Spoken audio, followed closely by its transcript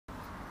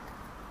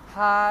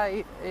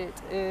Hi, it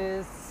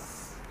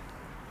is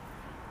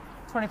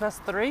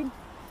 3:20.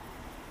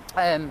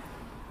 You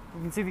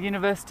can see the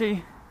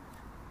university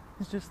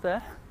is just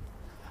there.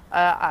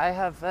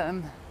 I've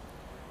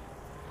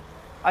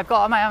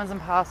got all my Amazon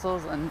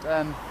parcels and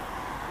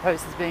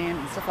posters being in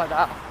and stuff like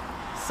that.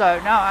 So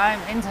now I'm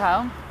in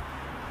town,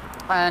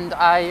 and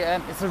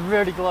it's a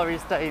really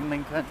glorious day in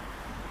Lincoln.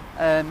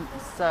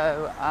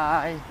 So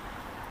I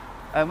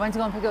went to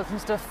go and pick up some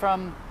stuff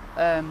from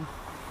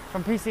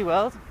PC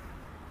World,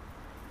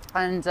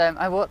 and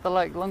I walked the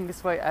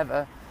longest way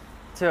ever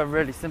to a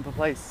really simple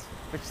place,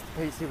 which is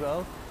the PC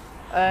World,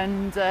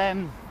 and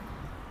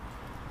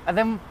I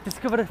then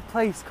discovered a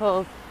place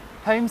called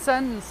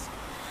HomeSense,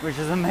 which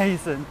is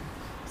amazing.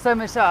 So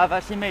much so I've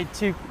actually made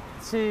two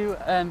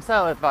sales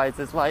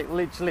advisors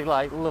literally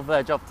love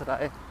their job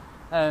today.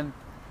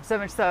 So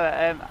much so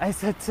I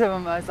said to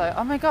them, I was like,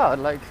 oh my god,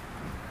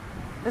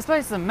 this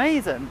place is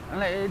amazing,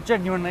 and it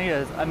genuinely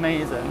is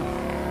amazing.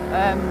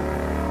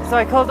 So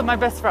I called up my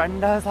best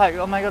friend. I was like,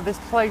 oh my god, this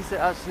place is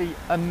actually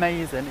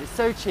amazing. It's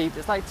so cheap.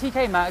 It's like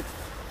TK Maxx,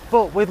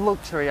 but with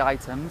luxury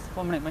items.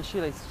 1 minute, my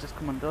shoelace has just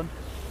come undone.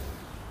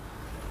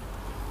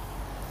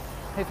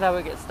 Hopefully I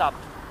won't get stabbed.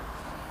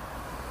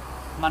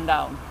 Man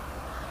down.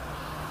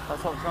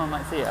 That's what someone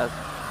might see it as.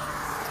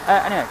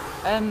 Anyway,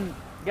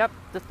 yep,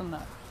 just done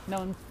that. No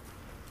one's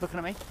looking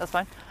at me. That's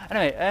fine.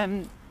 Anyway,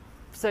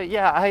 so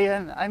yeah,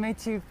 I made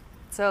two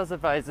sales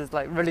advisors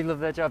really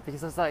love their job,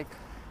 because I was like,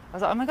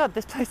 oh my god,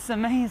 this place is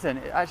amazing.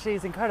 It actually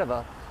is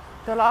incredible.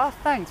 They're like, oh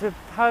thanks,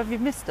 how have you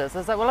missed us? I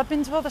was like, well, I've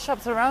been to all the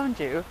shops around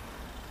you.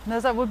 And they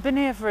was like, we've been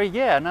here for a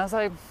year. And I was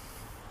like,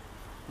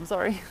 I'm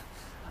sorry.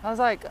 I was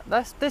like,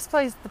 this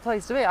place is the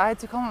place to be. I had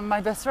to come with my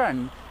best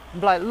friend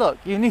and be like, look,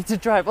 you need to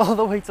drive all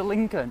the way to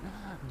Lincoln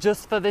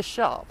just for this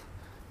shop.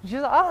 And she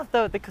was like,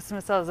 oh, the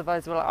customer sales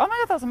advisor were like, oh my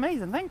god, that's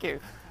amazing, thank you.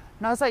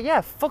 And I was like,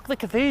 yeah, fuck the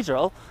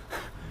cathedral.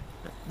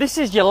 This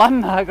is your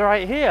landmark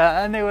right here.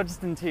 And they were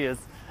just in tears.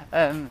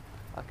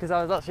 Because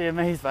I was actually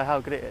amazed by how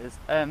good it is.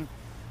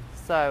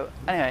 So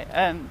anyway,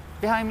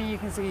 behind me you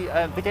can see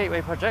the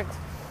Gateway project.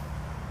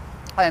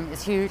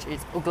 It's huge,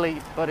 it's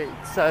ugly, but it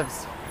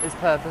serves its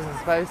purpose, I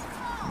suppose.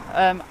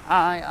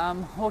 I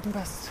am walking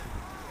past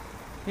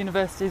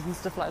universities and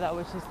stuff like that,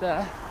 which is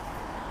there.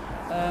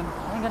 I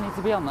think I need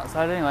to be on that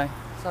side anyway,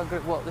 so I'm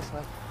going to walk this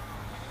way.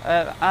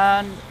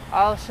 And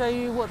I'll show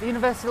you what the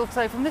university looks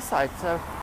like from this side. So